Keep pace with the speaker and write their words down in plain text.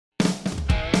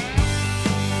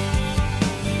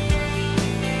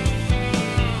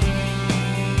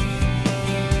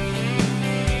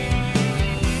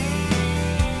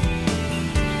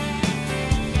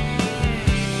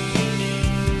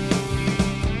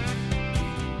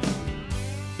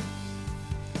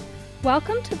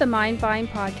Welcome to the Mind Vine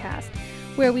podcast,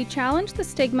 where we challenge the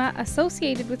stigma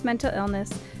associated with mental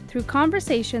illness through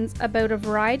conversations about a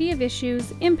variety of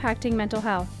issues impacting mental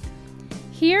health.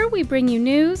 Here we bring you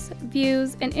news,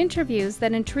 views, and interviews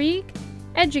that intrigue,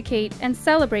 educate, and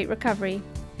celebrate recovery.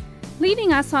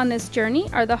 Leading us on this journey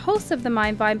are the hosts of the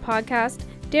Mind Vine podcast,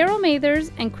 Darryl Mathers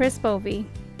and Chris Bovie.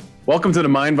 Welcome to the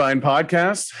Mind Vine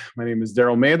podcast. My name is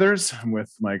Darryl Mathers. I'm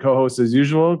with my co-host as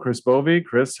usual, Chris Bovie.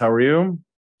 Chris, how are you?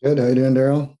 Good. How you doing,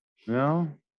 Darryl? Well,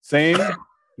 same,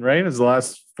 right? As the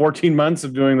last 14 months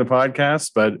of doing the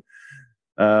podcast, but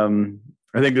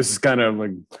I think this is kind of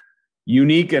like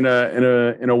unique in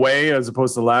a way, as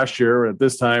opposed to last year. At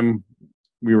this time,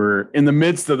 we were in the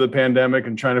midst of the pandemic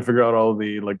and trying to figure out all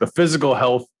the physical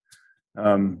health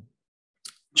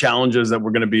challenges that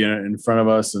were going to be in front of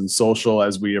us and social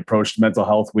as we approached Mental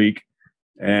Health Week.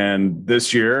 And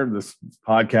this year, this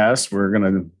podcast, we're going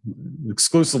to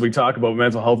exclusively talk about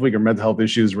Mental Health Week or mental health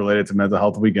issues related to Mental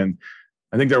Health Week. And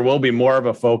I think there will be more of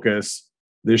a focus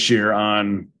this year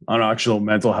on actual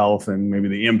mental health and maybe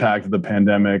the impact of the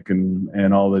pandemic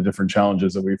and all the different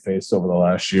challenges that we faced over the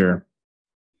last year.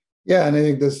 Yeah, and I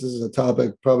think this is a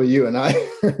topic probably you and I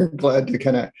are glad to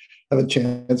kind of have a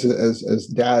chance as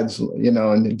dads,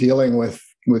 and dealing with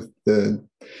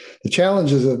the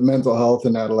challenges of mental health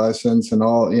in adolescents and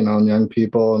all, and young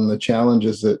people, and the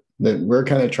challenges that we're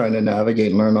kind of trying to navigate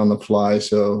and learn on the fly.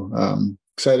 So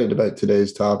excited about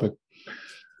today's topic.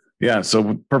 Yeah,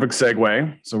 so perfect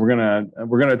segue. So we're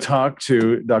gonna talk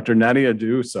to Dr. Nadia,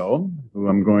 who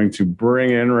I'm going to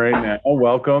bring in right now.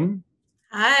 Welcome.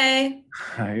 Hi.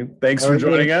 Hi. Thanks for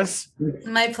joining us.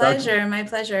 My pleasure. My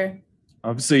pleasure.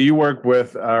 Obviously, you work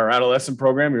with our adolescent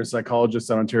program. You're a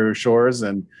psychologist on Ontario Shores,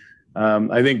 and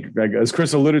I think, as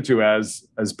Chris alluded to, as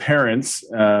parents,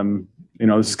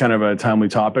 this is kind of a timely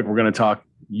topic. We're going to talk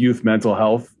youth mental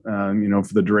health,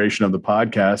 for the duration of the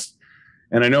podcast.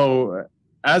 And I know,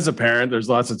 as a parent, there's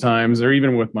lots of times, or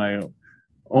even with my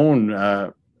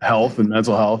own health and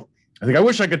mental health, I think I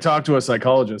wish I could talk to a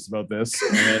psychologist about this.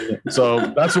 And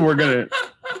so that's what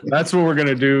we're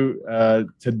gonna do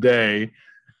today.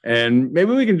 And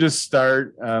maybe we can just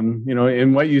start,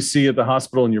 in what you see at the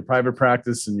hospital in your private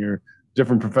practice and your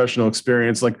different professional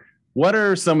experience. Like, what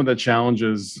are some of the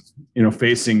challenges,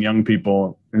 facing young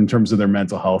people in terms of their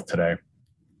mental health today?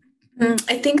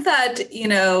 I think that,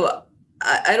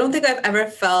 I don't think I've ever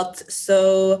felt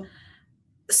so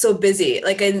busy.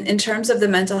 Like in terms of the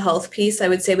mental health piece, I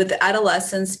would say with the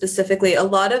adolescents specifically, a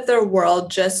lot of their world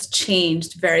just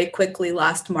changed very quickly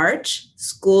last March.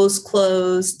 Schools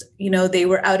closed, they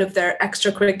were out of their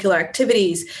extracurricular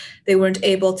activities. They weren't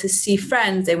able to see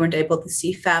friends. They weren't able to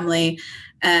see family.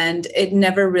 And it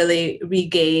never really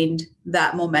regained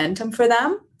that momentum for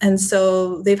them. And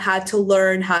so they've had to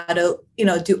learn how to,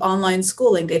 do online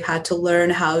schooling. They've had to learn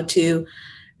how to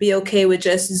be okay with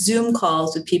just Zoom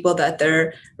calls with people that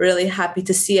they're really happy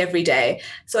to see every day.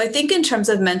 So I think in terms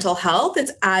of mental health,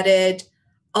 it's added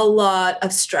a lot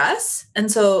of stress.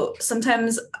 And so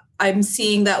sometimes I'm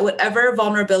seeing that whatever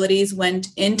vulnerabilities went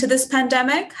into this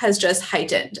pandemic has just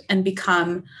heightened and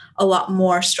become a lot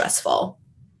more stressful.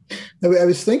 I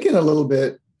was thinking a little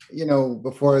bit,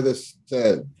 before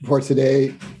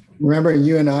today, remember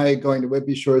you and I going to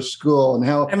Whitby Shores School and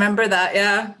how I remember that.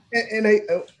 Yeah. And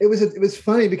it was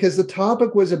funny because the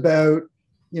topic was about,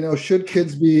 should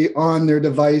kids be on their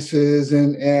devices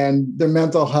and their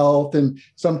mental health, and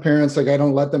some parents, I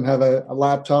don't let them have a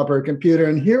laptop or a computer.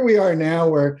 And here we are now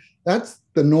where that's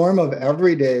the norm of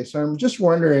every day. So I'm just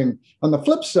wondering, on the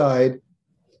flip side,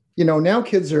 now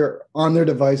kids are on their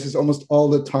devices almost all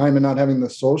the time and not having the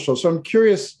social. So I'm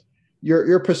curious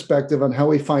your perspective on how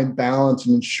we find balance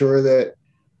and ensure that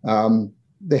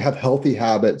they have healthy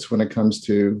habits when it comes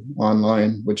to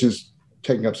online, which is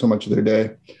taking up so much of their day.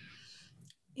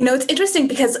 It's interesting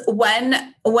because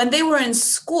when they were in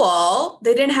school,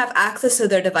 they didn't have access to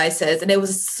their devices. And it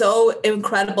was so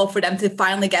incredible for them to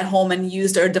finally get home and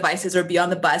use their devices or be on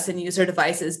the bus and use their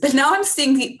devices. But now I'm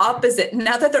seeing the opposite.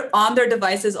 Now that they're on their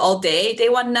devices all day, they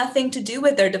want nothing to do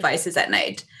with their devices at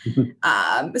night.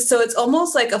 So it's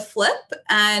almost like a flip.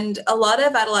 And a lot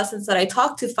of adolescents that I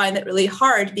talk to find it really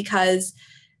hard because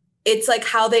it's like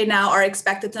how they now are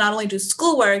expected to not only do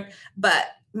schoolwork, but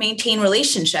maintain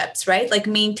relationships, right? Like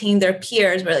maintain their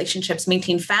peers' relationships,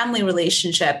 maintain family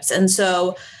relationships. And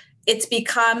so it's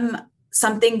become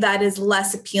something that is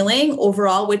less appealing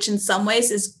overall, which in some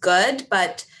ways is good,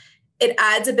 but it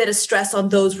adds a bit of stress on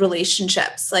those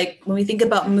relationships. Like when we think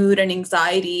about mood and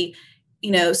anxiety,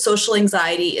 social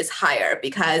anxiety is higher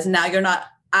because now you're not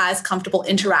as comfortable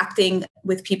interacting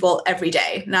with people every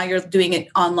day. Now you're doing it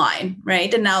online,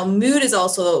 right? And now mood is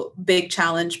also a big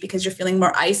challenge because you're feeling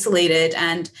more isolated.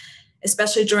 And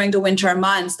especially during the winter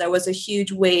months, there was a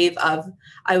huge wave of,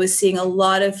 I was seeing a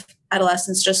lot of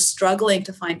adolescents just struggling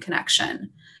to find connection.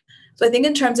 So I think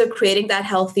in terms of creating that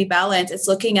healthy balance, it's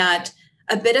looking at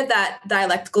a bit of that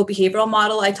dialectical behavioral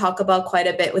model I talk about quite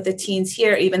a bit with the teens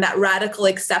here, even that radical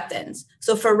acceptance.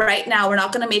 So for right now, we're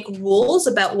not going to make rules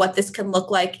about what this can look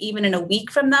like even in a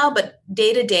week from now, but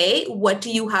day to day, what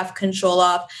do you have control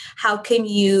of? How can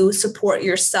you support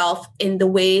yourself in the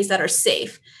ways that are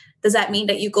safe? Does that mean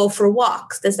that you go for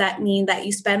walks? Does that mean that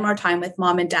you spend more time with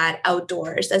mom and dad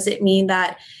outdoors? Does it mean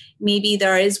that maybe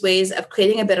there is ways of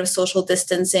creating a bit of social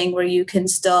distancing where you can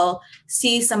still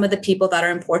see some of the people that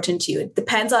are important to you? It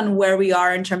depends on where we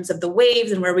are in terms of the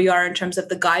waves and where we are in terms of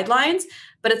the guidelines,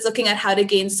 but it's looking at how to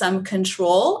gain some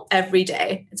control every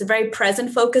day. It's a very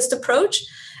present focused approach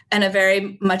and a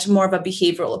very much more of a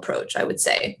behavioral approach, I would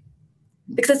say.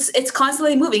 Because it's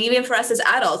constantly moving, even for us as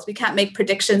adults. We can't make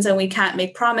predictions and we can't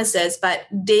make promises, but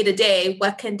day to day,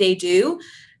 what can they do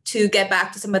to get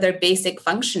back to some of their basic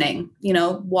functioning,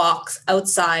 walks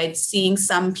outside, seeing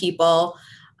some people.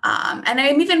 And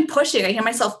I'm even pushing, I hear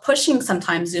myself pushing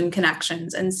sometimes Zoom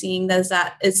connections and seeing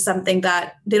that is something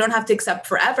that they don't have to accept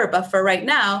forever. But for right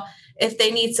now, if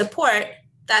they need support,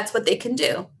 that's what they can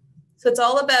do. So it's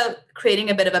all about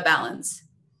creating a bit of a balance.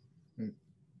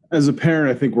 As a parent,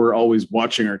 I think we're always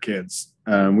watching our kids.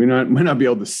 We might not be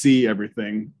able to see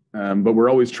everything, but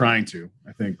we're always trying to.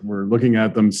 I think we're looking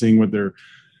at them, seeing what they're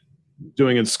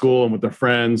doing at school and with their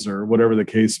friends or whatever the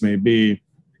case may be.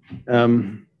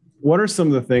 What are some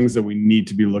of the things that we need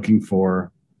to be looking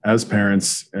for as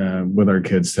parents with our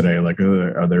kids today? Like,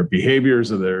 are there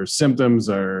behaviors? Are there symptoms?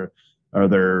 Are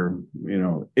there,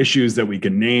 issues that we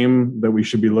can name that we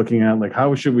should be looking at? Like,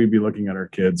 how should we be looking at our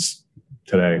kids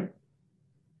today?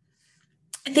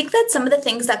 I think that some of the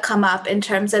things that come up in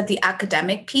terms of the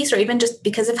academic piece, or even just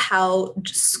because of how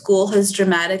school has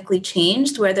dramatically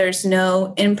changed, where there's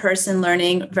no in-person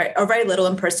learning or very little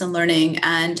in-person learning,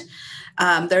 and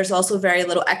there's also very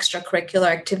little extracurricular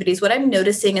activities. What I'm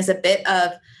noticing is a bit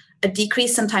of a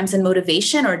decrease sometimes in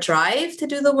motivation or drive to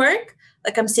do the work.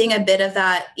 Like I'm seeing a bit of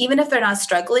that, even if they're not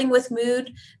struggling with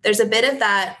mood, there's a bit of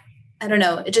that, I don't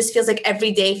know, it just feels like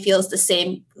every day feels the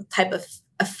same type of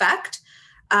effect.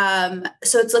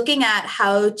 So it's looking at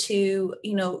how to,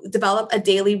 develop a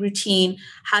daily routine,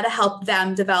 how to help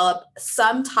them develop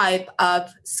some type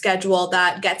of schedule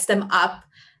that gets them up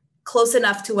close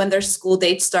enough to when their school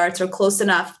date starts or close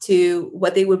enough to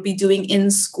what they would be doing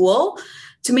in school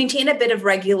to maintain a bit of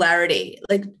regularity.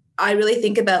 Like I really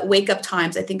think about wake up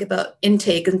times. I think about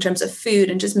intake in terms of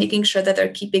food and just making sure that they're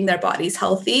keeping their bodies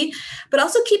healthy, but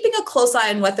also keeping a close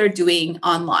eye on what they're doing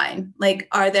online. Like,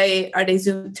 are they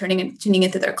Zoom tuning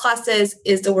into their classes?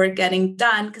 Is the work getting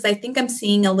done? Because I think I'm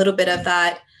seeing a little bit of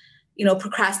that,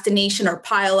 procrastination or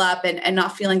pile up and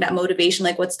not feeling that motivation.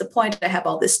 Like, what's the point? I have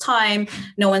all this time.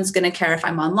 No one's going to care if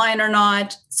I'm online or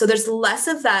not. So there's less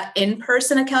of that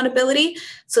in-person accountability.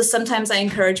 So sometimes I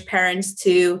encourage parents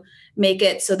to make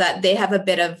it so that they have a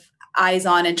bit of eyes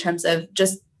on in terms of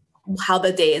just how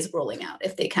the day is rolling out,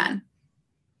 if they can.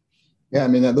 Yeah, I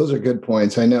mean, those are good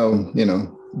points. I know,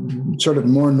 sort of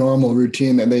more normal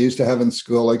routine than they used to have in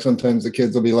school. Like sometimes the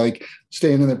kids will be like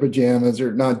staying in their pajamas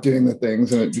or not doing the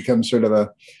things, and it becomes sort of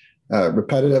a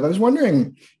repetitive. I was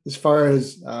wondering, as far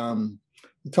as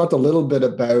you talked a little bit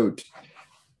about,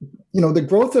 the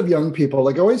growth of young people.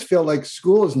 Like I always feel like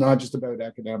school is not just about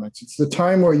academics. It's the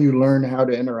time where you learn how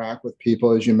to interact with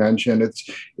people, as you mentioned. It's,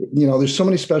 there's so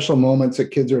many special moments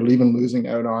that kids are losing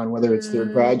out on, whether it's their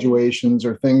graduations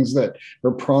or things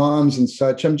or proms and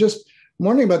such. I'm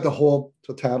wondering about the whole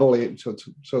totality,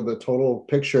 so the total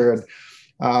picture,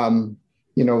 and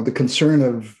the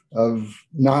concern of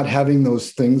not having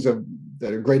those things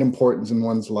that are great importance in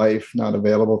one's life not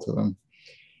available to them.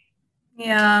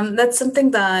 Yeah, that's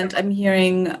something that I'm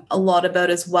hearing a lot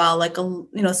about as well. Like,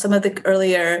 some of the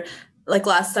earlier, like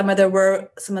last summer, there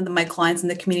were some of my clients in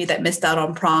the community that missed out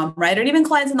on prom, right? Or even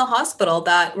clients in the hospital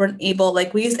that weren't able,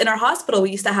 like in our hospital,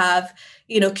 we used to have,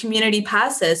 community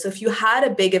passes. So if you had a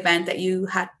big event that you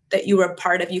were a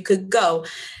part of, you could go.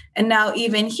 And now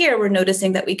even here, we're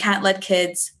noticing that we can't let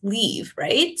kids leave,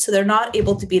 right? So they're not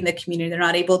able to be in the community. They're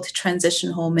not able to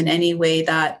transition home in any way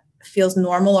that feels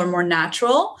normal or more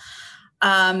natural.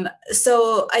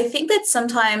 So I think that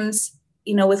sometimes,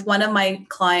 with one of my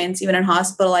clients, even in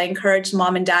hospital, I encourage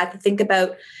mom and dad to think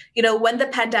about, when the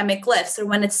pandemic lifts or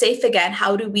when it's safe again,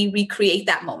 how do we recreate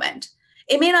that moment?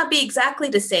 It may not be exactly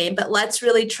the same, but let's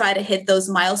really try to hit those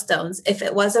milestones. If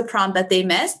it was a prom that they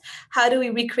missed, how do we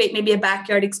recreate maybe a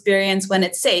backyard experience when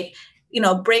it's safe?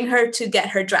 Bring her to get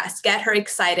her dressed, get her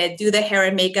excited, do the hair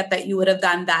and makeup that you would have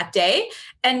done that day,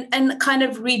 and kind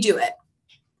of redo it.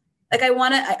 Like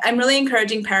I'm really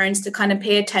encouraging parents to kind of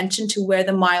pay attention to where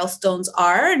the milestones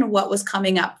are and what was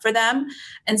coming up for them,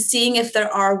 and seeing if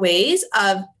there are ways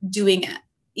of doing it,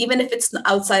 even if it's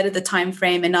outside of the time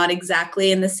frame and not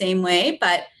exactly in the same way.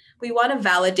 But we want to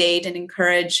validate and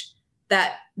encourage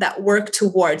that work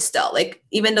towards still. Like,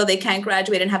 even though they can't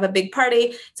graduate and have a big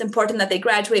party, it's important that they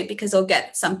graduate because they'll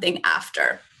get something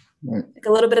after. Right. Like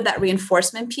a little bit of that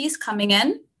reinforcement piece coming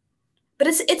in. But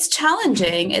it's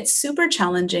challenging. It's super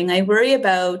challenging. I worry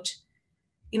about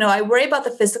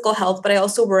the physical health, but I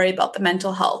also worry about the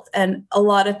mental health. And a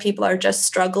lot of people are just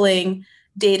struggling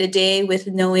day to day with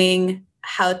knowing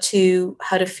how to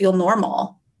feel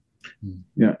normal.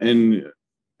 Yeah. And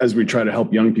as we try to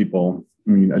help young people,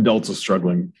 I mean, adults are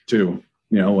struggling too,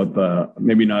 with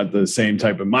maybe not the same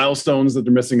type of milestones that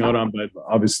they're missing out on, but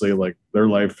obviously like their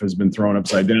life has been thrown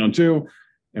upside down too.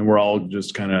 And we're all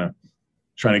just kind of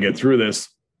trying to get through this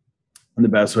in the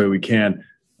best way we can.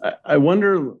 I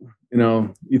wonder,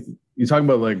 you talk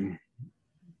about like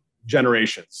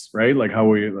generations, right? Like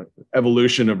how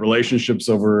evolution of relationships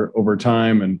over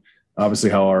time, and obviously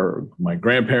how my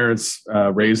grandparents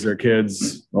raised their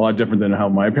kids, a lot different than how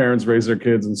my parents raised their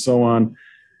kids, and so on.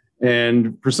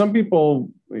 And for some people,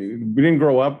 we didn't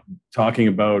grow up talking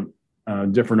about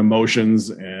different emotions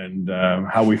and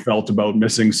how we felt about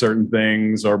missing certain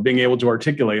things, or being able to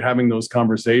articulate, having those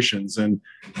conversations. And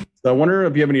so I wonder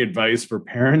if you have any advice for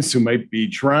parents who might be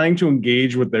trying to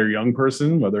engage with their young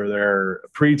person, whether they're a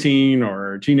preteen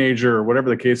or a teenager or whatever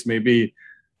the case may be,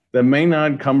 that may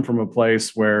not come from a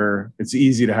place where it's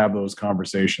easy to have those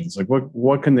conversations. Like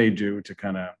what can they do to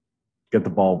kind of get the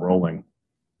ball rolling?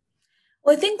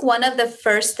 Well, I think one of the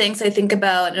first things I think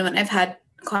about, and when I've had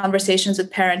conversations with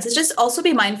parents, is just also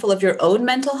be mindful of your own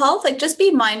mental health. Like, just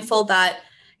be mindful that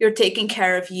you're taking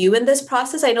care of you in this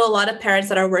process. I know a lot of parents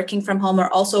that are working from home are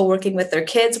also working with their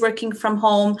kids working from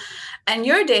home, and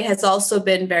your day has also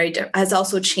been has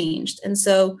also changed. And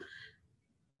so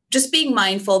just being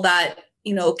mindful that,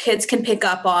 kids can pick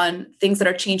up on things that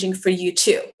are changing for you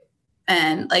too.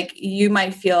 And like, you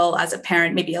might feel as a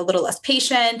parent, maybe a little less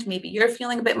patient, maybe you're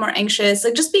feeling a bit more anxious,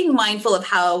 like just being mindful of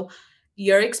how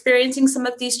you're experiencing some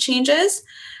of these changes.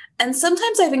 And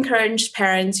sometimes I've encouraged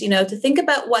parents, to think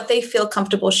about what they feel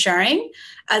comfortable sharing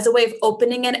as a way of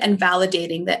opening it and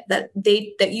validating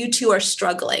that you two are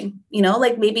struggling.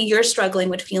 Like maybe you're struggling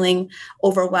with feeling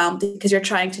overwhelmed because you're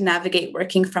trying to navigate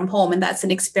working from home, and that's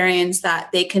an experience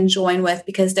that they can join with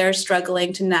because they're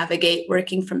struggling to navigate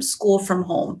working from school from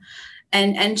home.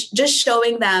 And just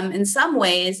showing them in some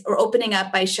ways, or opening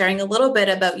up by sharing a little bit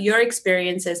about your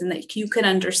experiences, and that you can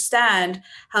understand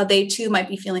how they too might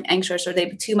be feeling anxious, or they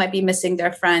too might be missing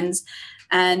their friends.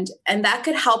 And that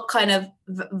could help kind of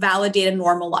validate and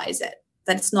normalize it,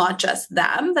 that it's not just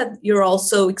them, that you're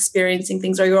also experiencing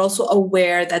things, or you're also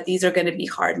aware that these are going to be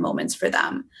hard moments for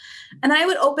them. And then I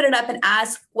would open it up and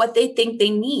ask what they think they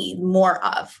need more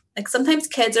of. Like, sometimes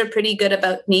kids are pretty good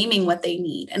about naming what they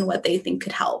need and what they think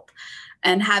could help,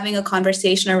 and having a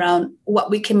conversation around what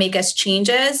we can make as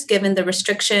changes, given the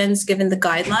restrictions, given the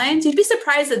guidelines. You'd be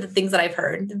surprised at the things that I've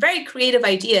heard, very creative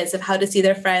ideas of how to see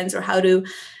their friends, or how to,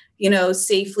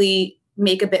 safely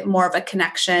make a bit more of a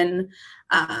connection.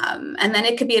 And then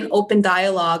it could be an open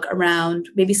dialogue around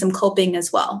maybe some coping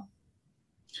as well.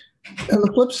 On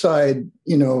the flip side,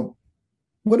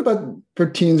 what about for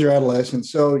teens or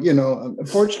adolescents? So,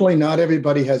 unfortunately, not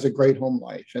everybody has a great home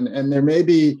life, and there may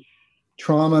be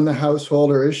trauma in the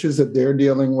household or issues that they're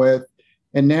dealing with.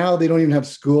 And now they don't even have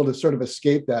school to sort of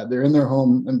escape that. They're in their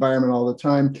home environment all the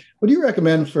time. What do you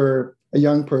recommend for a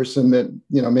young person that,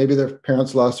 maybe their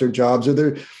parents lost their jobs,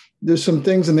 or there's some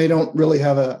things and they don't really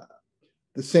have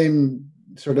the same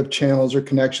sort of channels or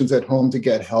connections at home to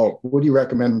get help? What do you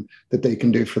recommend that they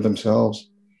can do for themselves?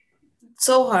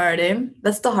 So hard, eh?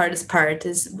 That's the hardest part,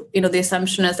 is, the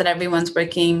assumption is that everyone's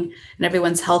working and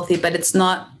everyone's healthy, but it's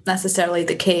not necessarily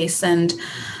the case. And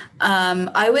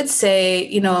I would say,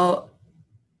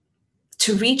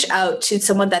 to reach out to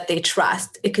someone that they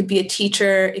trust. It could be a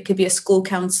teacher, it could be a school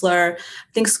counselor.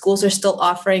 I think schools are still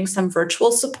offering some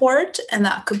virtual support, and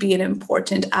that could be an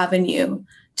important avenue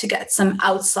to get some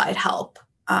outside help.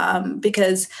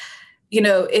 Because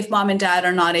if mom and dad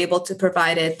are not able to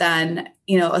provide it, then,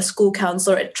 a school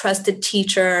counselor, a trusted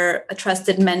teacher, a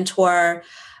trusted mentor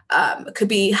could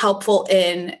be helpful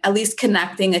in at least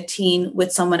connecting a teen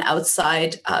with someone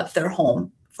outside of their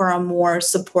home for a more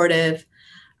supportive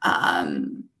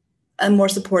a more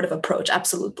supportive approach.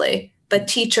 Absolutely. But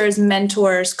teachers,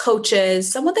 mentors,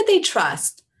 coaches, someone that they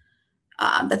trust,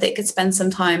 that they could spend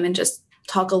some time and just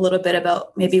talk a little bit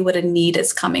about maybe what a need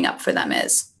is coming up for them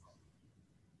is.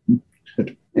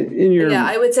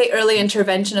 I would say early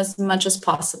intervention as much as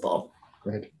possible.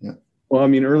 Right. Yeah. Well, I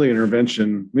mean, early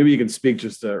intervention, maybe you can speak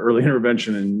just to early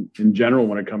intervention in general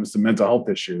when it comes to mental health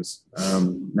issues,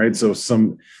 right? So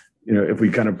if we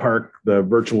kind of park the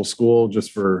virtual school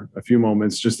just for a few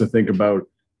moments, just to think about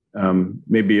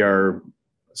maybe our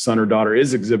son or daughter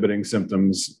is exhibiting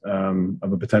symptoms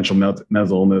of a potential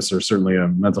mental illness or certainly a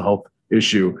mental health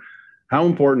issue. How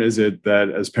important is it that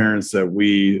as parents that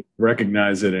we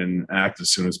recognize it and act as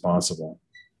soon as possible?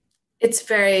 It's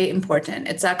very important.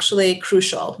 It's actually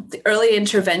crucial. The early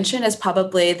intervention is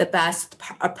probably the best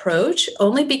approach,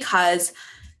 only because,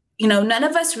 none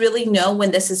of us really know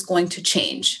when this is going to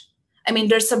change. I mean,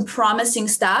 there's some promising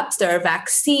steps. There are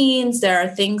vaccines. There are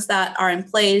things that are in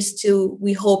place to,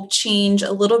 we hope, change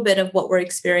a little bit of what we're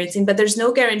experiencing, but there's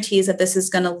no guarantees that this is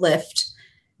going to lift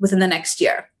within the next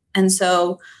year. And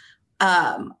so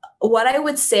what I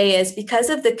would say is,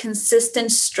 because of the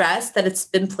consistent stress that it's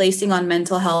been placing on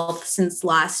mental health since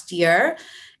last year,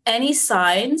 any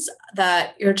signs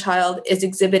that your child is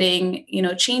exhibiting,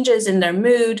 changes in their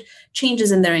mood,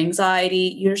 changes in their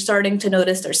anxiety, you're starting to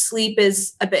notice their sleep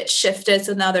is a bit shifted.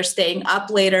 So now they're staying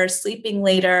up later, sleeping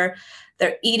later,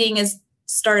 their eating is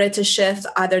started to shift.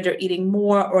 Either they're eating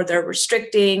more or they're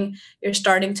restricting. You're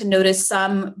starting to notice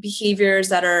some behaviors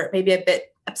that are maybe a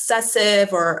bit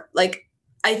obsessive, or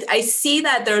I see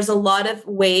that there's a lot of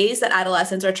ways that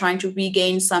adolescents are trying to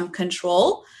regain some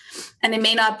control, and it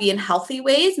may not be in healthy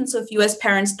ways. And so if you as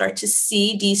parents start to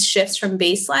see these shifts from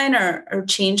baseline or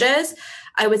changes,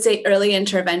 I would say early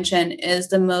intervention is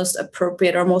the most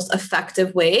appropriate or most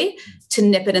effective way to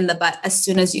nip it in the butt as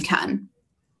soon as you can.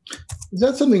 Is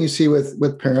that something you see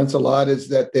with parents a lot, is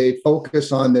that they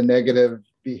focus on the negative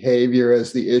behavior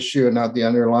as the issue and not the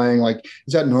underlying?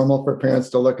 Is that normal for parents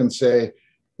to look and say,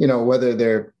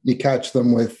 whether you catch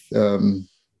them with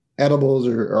edibles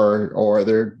or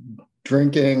they're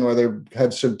drinking or they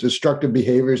have some destructive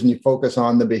behaviors, and you focus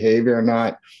on the behavior and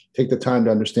not take the time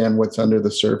to understand what's under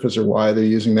the surface or why they're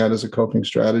using that as a coping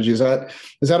strategy? Is that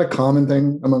a common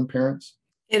thing among parents?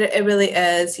 It really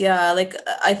is. Yeah.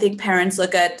 I think parents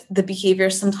look at the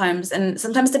behaviors sometimes, and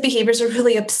sometimes the behaviors are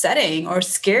really upsetting or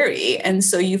scary. And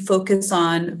so you focus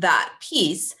on that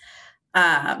piece.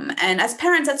 And as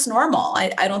parents, that's normal.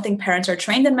 I don't think parents are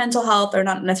trained in mental health. They're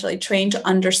not necessarily trained to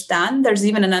understand there's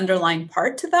even an underlying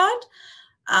part to that.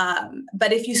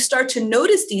 But if you start to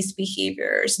notice these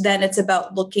behaviors, then it's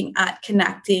about looking at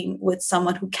connecting with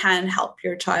someone who can help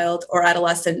your child or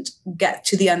adolescent get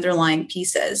to the underlying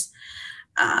pieces.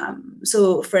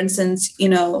 So for instance,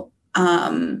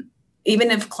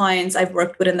 even if clients I've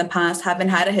worked with in the past haven't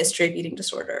had a history of eating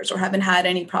disorders or haven't had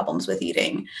any problems with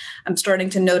eating, I'm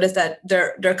starting to notice that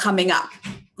they're coming up.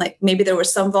 Maybe there were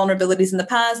some vulnerabilities in the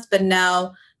past, but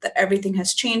now that everything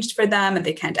has changed for them and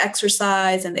they can't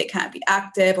exercise and they can't be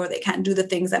active or they can't do the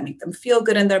things that make them feel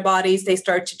good in their bodies, they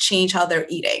start to change how they're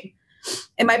eating.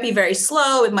 It might be very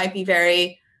slow. It might be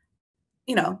very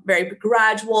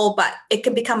gradual, but it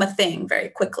can become a thing very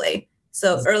quickly.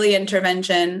 So early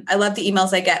intervention, I love the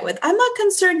emails I get with, I'm not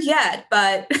concerned yet,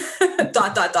 but ...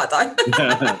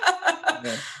 Yeah.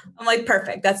 I'm like,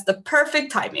 perfect. That's the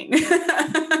perfect timing.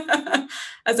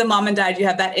 As a mom and dad, you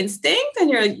have that instinct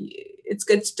and it's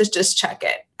good to just check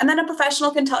it. And then a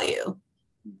professional can tell you.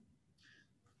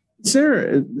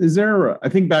 Is there, I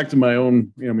think back to my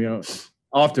own,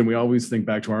 often we always think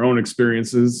back to our own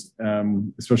experiences,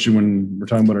 especially when we're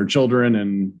talking about our children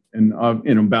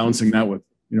and balancing that with,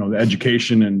 the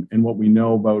education and what we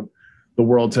know about the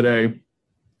world today.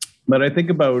 But I think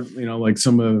about,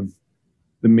 some of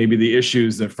maybe the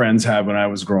issues that friends had when I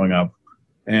was growing up,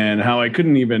 and how I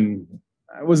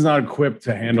was not equipped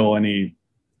to handle any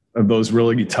of those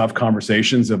really tough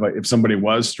conversations. If somebody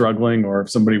was struggling, or if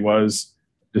somebody was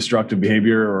destructive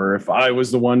behavior, or if I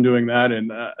was the one doing that, and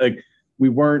we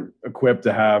weren't equipped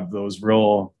to have those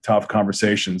real tough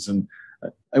conversations. And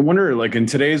I wonder, in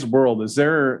today's world, is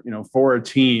there, for a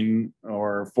teen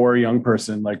or for a young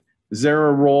person, is there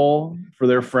a role for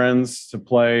their friends to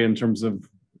play in terms of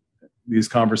these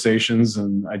conversations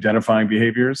and identifying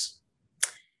behaviors?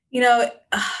 In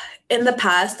the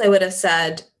past, I would have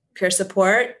said peer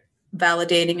support,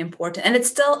 validating, important, and it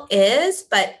still is,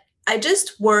 but I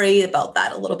just worry about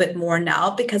that a little bit more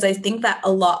now, because I think that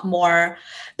a lot more,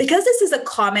 because this is a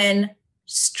common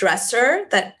stressor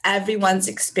that everyone's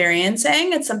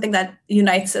experiencing. It's something that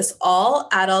unites us all,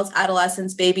 adults,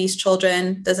 adolescents, babies,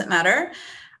 children, doesn't matter.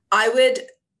 I would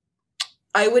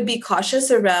I would be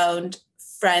cautious around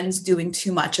friends doing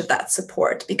too much of that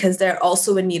support because they're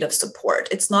also in need of support.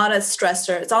 It's not a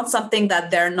stressor. It's not something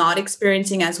that they're not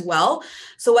experiencing as well.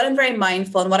 So what I'm very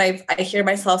mindful and what I hear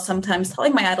myself sometimes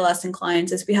telling my adolescent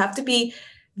clients is we have to be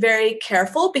very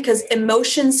careful because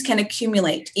emotions can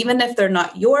accumulate, even if they're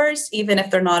not yours, even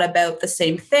if they're not about the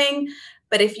same thing.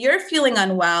 But if you're feeling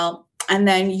unwell and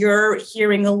then you're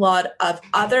hearing a lot of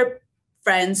other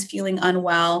friends feeling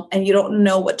unwell and you don't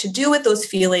know what to do with those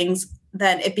feelings,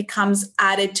 then it becomes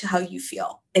added to how you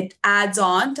feel. It adds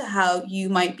on to how you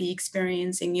might be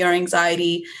experiencing your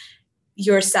anxiety,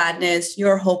 your sadness,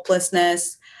 your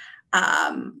hopelessness.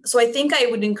 So I think I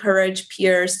would encourage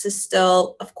peers to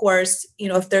still, of course,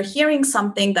 if they're hearing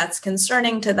something that's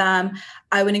concerning to them,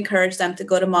 I would encourage them to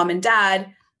go to mom and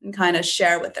dad and kind of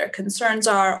share what their concerns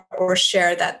are or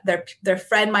share that their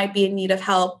friend might be in need of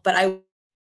help. But I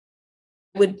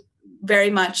would very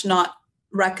much not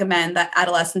recommend that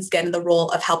adolescents get in the role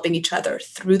of helping each other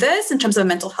through this in terms of a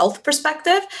mental health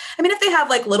perspective. I mean, if they have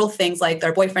like little things like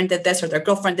their boyfriend did this or their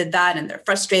girlfriend did that and they're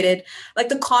frustrated, like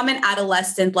the common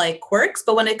adolescent like quirks.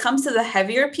 But when it comes to the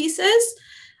heavier pieces,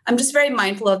 I'm just very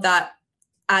mindful of that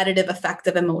additive effect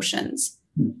of emotions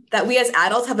that we as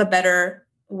adults have a better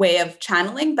way of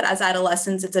channeling, but as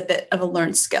adolescents, it's a bit of a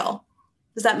learned skill.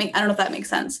 I don't know if that makes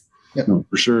sense. Yeah, no,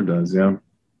 for sure it does. Yeah.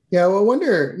 Yeah. Well, I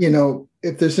wonder,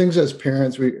 if there's things as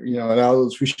parents, and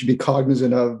adults, we should be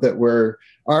cognizant of that we're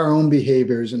our own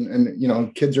behaviors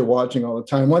and kids are watching all the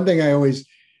time. One thing I always,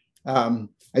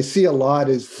 I see a lot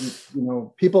is,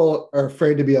 people are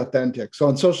afraid to be authentic. So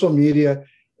on social media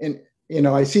and,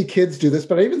 I see kids do this,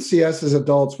 but I even see us as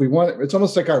adults. It's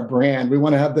almost like our brand. We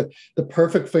want to have the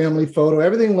perfect family photo.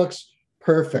 Everything looks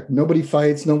perfect. Nobody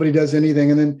fights, nobody does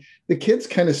anything. And then the kids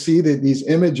kind of see these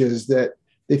images that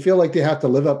they feel like they have to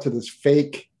live up to this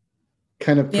fake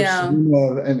kind of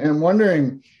persona, and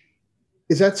wondering,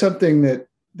 is that something that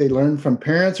they learn from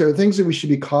parents or things that we should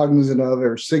be cognizant of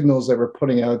or signals that we're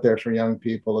putting out there for young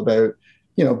people about,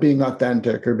 being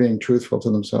authentic or being truthful to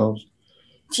themselves?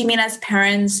 Do you mean as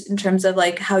parents in terms of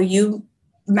like how you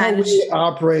manage? How we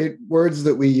operate, words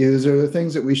that we use, or the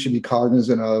things that we should be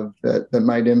cognizant of that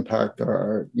might impact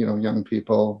our, young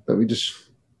people that we just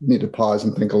need to pause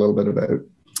and think a little bit about?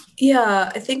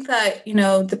 Yeah, I think that,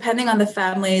 depending on the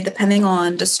family, depending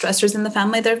on the stressors in the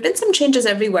family, there have been some changes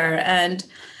everywhere. And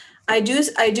I do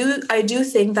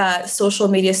think that social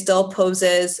media still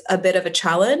poses a bit of a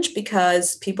challenge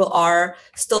because people are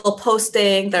still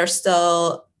posting, they're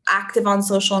still active on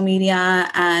social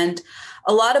media, and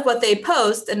a lot of what they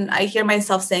post, and I hear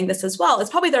myself saying this as well, it's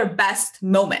probably their best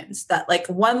moments, that like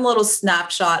one little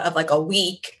snapshot of like a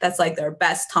week, that's like their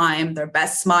best time, their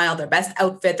best smile, their best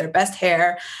outfit, their best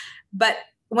hair. But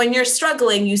when you're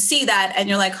struggling, you see that and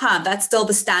you're like, that's still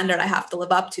the standard I have to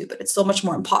live up to, but it's so much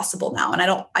more impossible now. And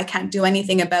I can't do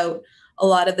anything about a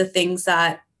lot of the things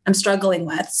that I'm struggling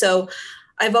with. So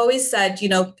I've always said,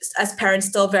 as parents,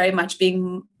 still very much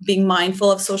being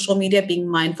mindful of social media, being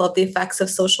mindful of the effects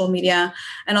of social media,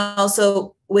 and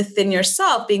also within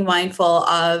yourself, being mindful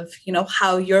of,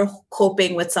 how you're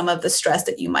coping with some of the stress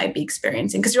that you might be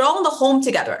experiencing, because you're all in the home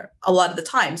together a lot of the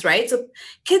times, right? So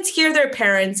kids hear their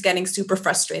parents getting super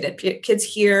frustrated. Kids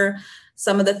hear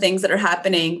some of the things that are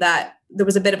happening that there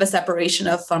was a bit of a separation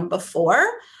of from before.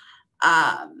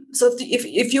 So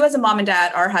if you as a mom and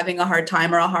dad are having a hard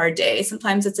time or a hard day,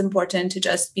 sometimes it's important to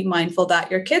just be mindful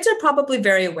that your kids are probably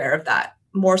very aware of that,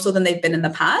 more so than they've been in the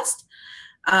past.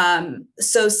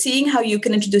 So seeing how you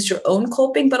can introduce your own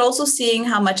coping, but also seeing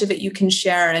how much of it you can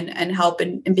share and help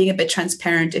and being a bit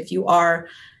transparent if you are,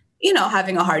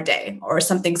 having a hard day or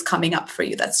something's coming up for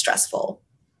you that's stressful.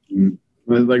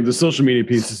 Like the social media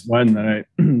piece is one that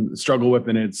I struggle with,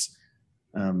 and it's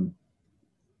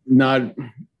not...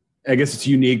 I guess it's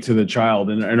unique to the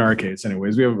child in our case.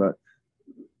 Anyways, we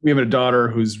have a daughter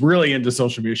who's really into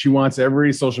social media. She wants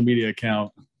every social media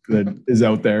account that is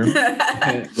out there,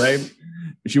 right?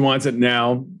 She wants it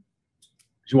now.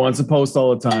 She wants to post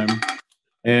all the time.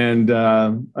 And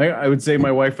I would say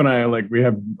my wife and I, we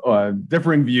have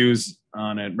differing views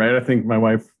on it, right? I think my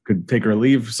wife could take or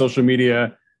leave social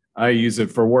media. I use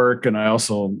it for work, and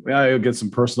I get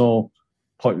some personal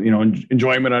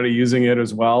enjoyment out of using it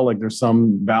as well. Like there's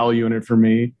some value in it for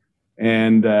me.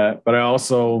 And, but I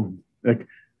also,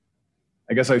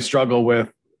 I guess I struggle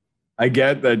with, I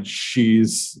get that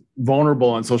she's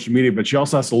vulnerable on social media, but she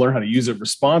also has to learn how to use it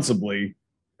responsibly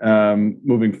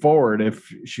moving forward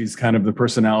if she's kind of the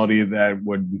personality that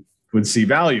would see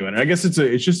value in it. I guess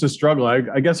it's just a struggle.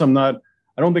 I guess I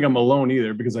don't think I'm alone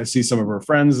either, because I see some of her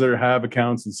friends that have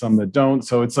accounts and some that don't.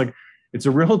 So it's like, it's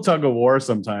a real tug of war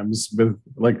sometimes with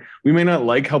like, we may not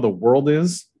like how the world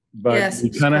is, but yes, we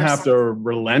kind of have to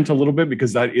relent a little bit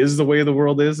because that is the way the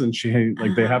world is. And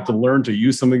they have to learn to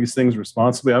use some of these things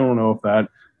responsibly. I don't know if that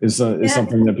is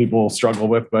something that people struggle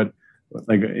with, but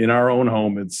like in our own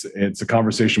home, it's a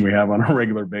conversation we have on a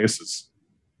regular basis.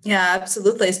 Yeah,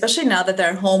 absolutely. Especially now that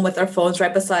they're home with their phones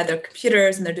right beside their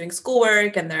computers and they're doing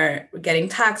schoolwork and they're getting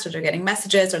texts or they're getting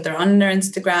messages or they're on their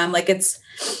Instagram. Like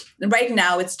right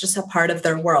now, it's just a part of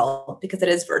their world because it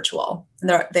is virtual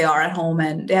and they are at home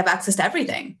and they have access to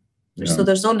everything. Yeah. So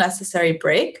there's no necessary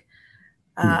break.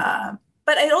 But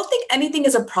I don't think anything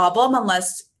is a problem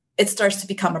unless it starts to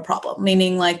become a problem.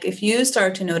 Meaning like if you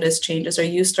start to notice changes or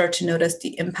you start to notice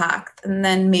the impact, and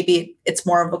then maybe it's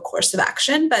more of a course of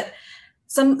action. But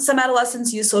some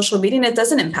adolescents use social media and it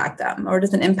doesn't impact them or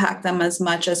doesn't impact them as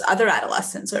much as other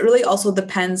adolescents. So it really also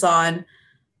depends on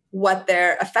what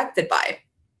they're affected by.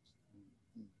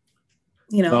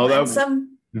 You know,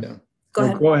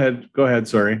 Go ahead.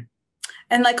 Sorry.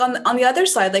 And like on the other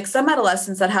side, like some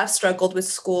adolescents that have struggled with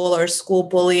school or school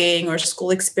bullying or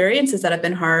school experiences that have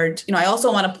been hard, you know, I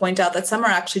also want to point out that some are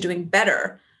actually doing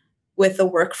better with the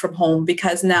work from home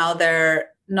because now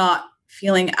they're not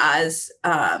feeling as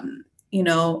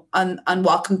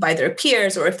unwelcomed by their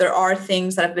peers, or if there are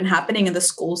things that have been happening in the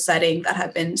school setting that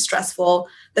have been stressful,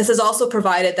 this has also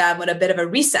provided them with a bit of a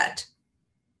reset.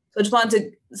 So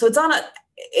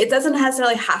it doesn't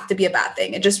necessarily have to be a bad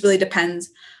thing. It just really depends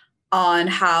on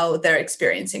how they're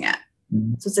experiencing it.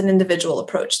 Mm-hmm. So it's an individual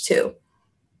approach too.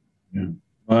 Yeah.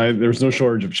 There's no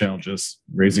shortage of challenges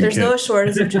raising kids. There's no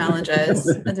shortage of challenges.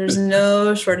 There's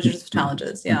no shortages of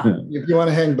challenges. Yeah. If you want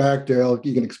to hang back, Darryl,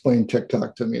 you can explain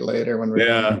TikTok to me later when we're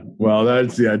done. Well,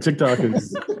 TikTok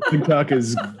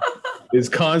is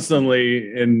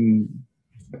constantly in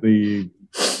the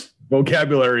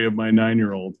vocabulary of my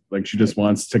 9-year-old. Like she just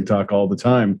wants TikTok all the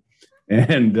time.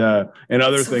 And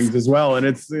other things as well. And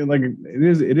it's like,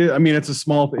 it is, I mean,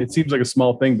 it seems like a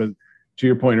small thing, but to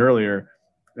your point earlier,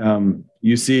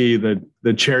 you see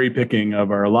the cherry picking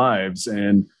of our lives.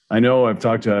 And I know I've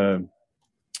talked to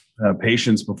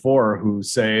patients before who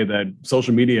say that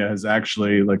social media has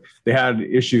actually, like, they had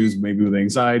issues maybe with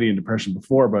anxiety and depression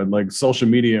before, but like social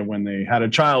media, when they had a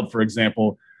child, for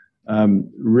example,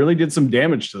 really did some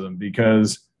damage to them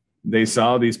because they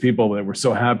saw these people that were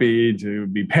so happy to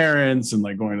be parents and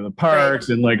like going to the parks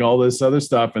and like all this other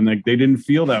stuff. And like, they didn't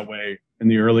feel that way in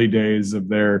the early days of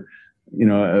their,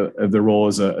 of their role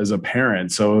as a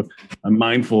parent. So I'm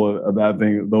mindful of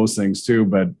those things too,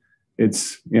 but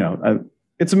it's,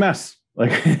 it's a mess.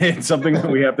 Like it's something that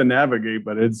we have to navigate,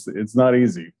 but it's not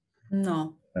easy.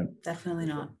 No, definitely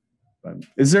not. But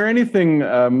is there anything,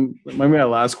 maybe my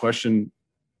last question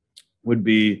would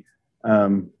be,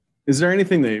 is there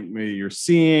anything that maybe you're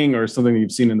seeing or something that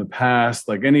you've seen in the past,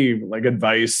 like any like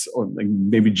advice or like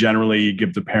maybe generally you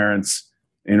give to parents,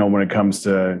 when it comes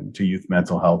to youth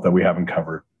mental health that we haven't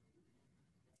covered?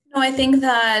 No, I think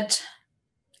that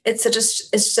it's such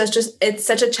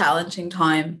a challenging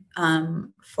time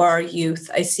for our youth.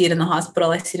 I see it in the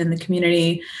hospital. I see it in the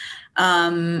community.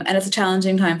 And it's a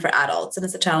challenging time for adults, and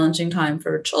it's a challenging time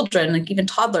for children. Like even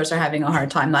toddlers are having a hard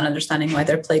time not understanding why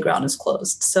their playground is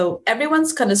closed. So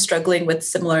everyone's kind of struggling with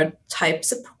similar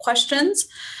types of questions.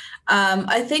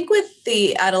 I think with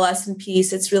the adolescent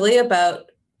piece, it's really about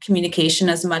communication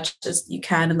as much as you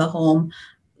can in the home,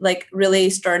 like really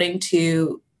starting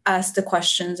to ask the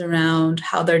questions around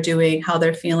how they're doing, how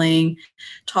they're feeling,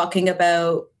 talking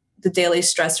about the daily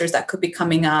stressors that could be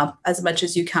coming up as much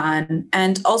as you can,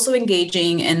 and also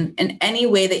engaging in any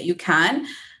way that you can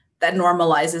that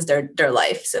normalizes their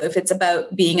life. So if it's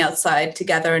about being outside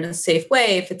together in a safe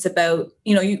way, if it's about,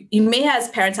 you may as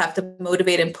parents have to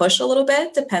motivate and push a little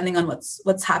bit depending on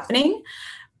what's happening.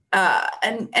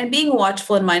 And being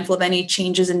watchful and mindful of any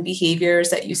changes in behaviors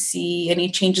that you see, any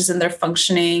changes in their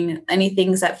functioning, any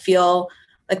things that feel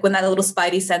like when that little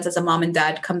spidey sense as a mom and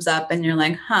dad comes up and you're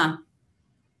like,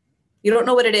 you don't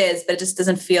know what it is, but it just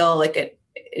doesn't feel like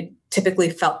it typically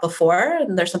felt before,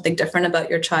 and there's something different about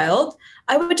your child,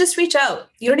 I would just reach out.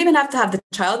 You don't even have to have the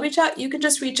child reach out. You can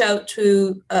just reach out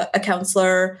to a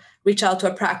counselor, reach out to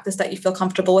a practice that you feel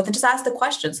comfortable with, and just ask the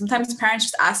question. Sometimes parents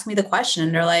just ask me the question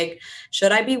and they're like,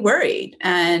 should I be worried?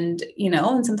 And,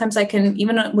 and sometimes I can,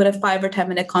 even with a 5 or 10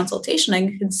 minute consultation,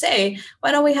 I can say,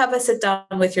 why don't we have a sit down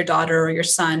with your daughter or your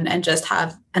son and just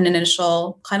have an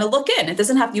initial kind of look in.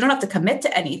 You don't have to commit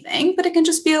to anything, but it can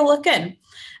just be a look in.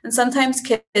 And sometimes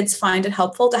kids find it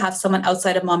helpful to have someone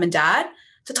outside of mom and dad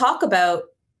to talk about,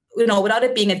 without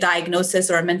it being a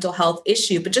diagnosis or a mental health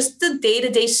issue, but just the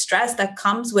day-to-day stress that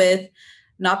comes with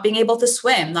not being able to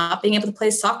swim, not being able to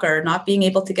play soccer, not being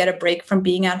able to get a break from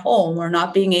being at home, or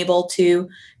not being able to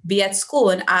be at school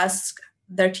and ask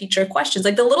their teacher questions.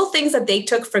 Like the little things that they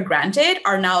took for granted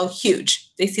are now huge.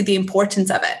 They see the importance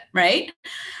of it, right?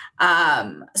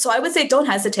 So I would say don't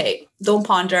hesitate, don't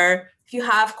ponder. If you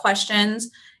have questions,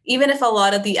 even if a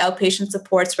lot of the outpatient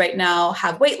supports right now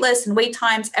have wait lists and wait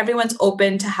times, everyone's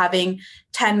open to having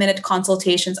 10-minute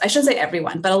consultations. I shouldn't say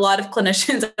everyone, but a lot of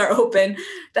clinicians are open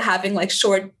to having like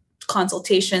short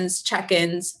consultations,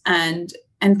 check-ins, and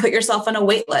put yourself on a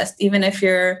wait list. Even if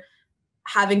you're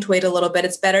having to wait a little bit,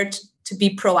 it's better to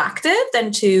be proactive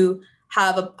than to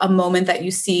have a moment that you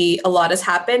see a lot has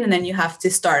happened and then you have to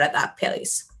start at that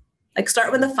place. Like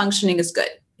start when the functioning is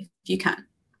good, if you can.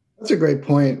 That's a great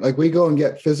point. Like we go and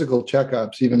get physical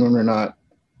checkups even when we're not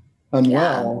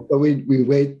unwell, but we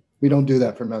wait. We don't do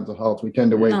that for mental health. We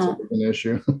tend to wait till it's an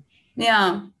issue.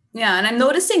 Yeah. And I'm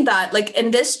noticing that like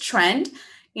in this trend,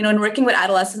 in working with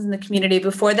adolescents in the community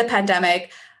before the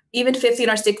pandemic, even 15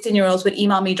 or 16-year-olds would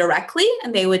email me directly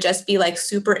and they would just be like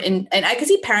super in, and I could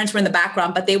see parents were in the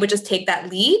background, but they would just take that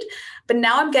lead. But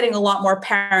now I'm getting a lot more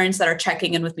parents that are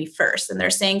checking in with me first. And they're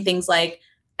saying things like,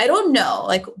 I don't know,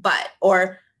 like,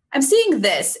 or I'm seeing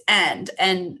this and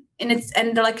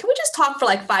they're like, can we just talk for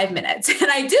like 5 minutes? And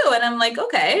I do. And I'm like,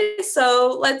 okay,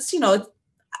 so let's,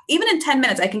 even in 10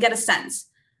 minutes, I can get a sense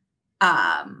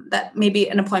that maybe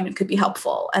an appointment could be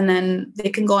helpful. And then they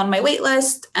can go on my wait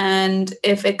list. And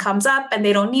if it comes up and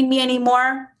they don't need me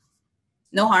anymore,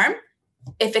 no harm.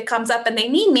 If it comes up and they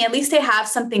need me, at least they have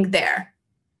something there.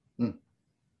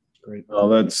 Great. Well,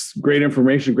 that's great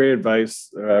information, great advice.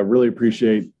 Really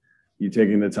appreciate you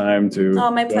taking the time to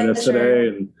join us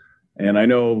today. And I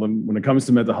know when it comes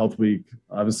to Mental Health Week,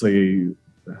 obviously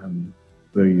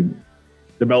the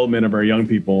development of our young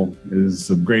people is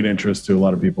of great interest to a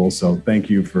lot of people. So thank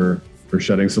you for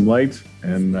shedding some light.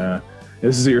 And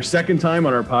this is your second time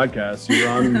on our podcast.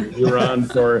 You were on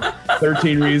for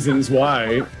 13 Reasons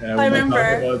Why. And I remember.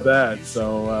 Talk about that.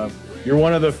 So you're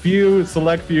one of the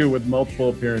select few with multiple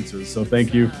appearances. So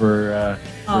thank you for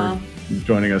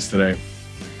joining us today.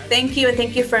 Thank you. And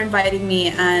thank you for inviting me.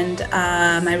 And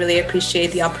I really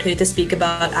appreciate the opportunity to speak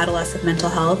about adolescent mental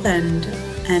health. And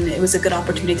it was a good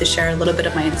opportunity to share a little bit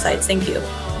of my insights. Thank you.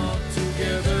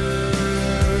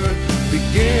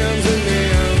 Begins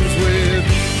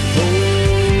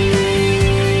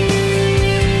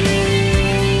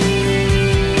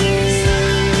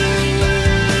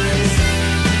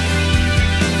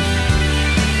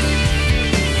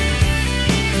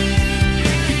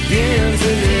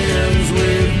and ends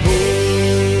with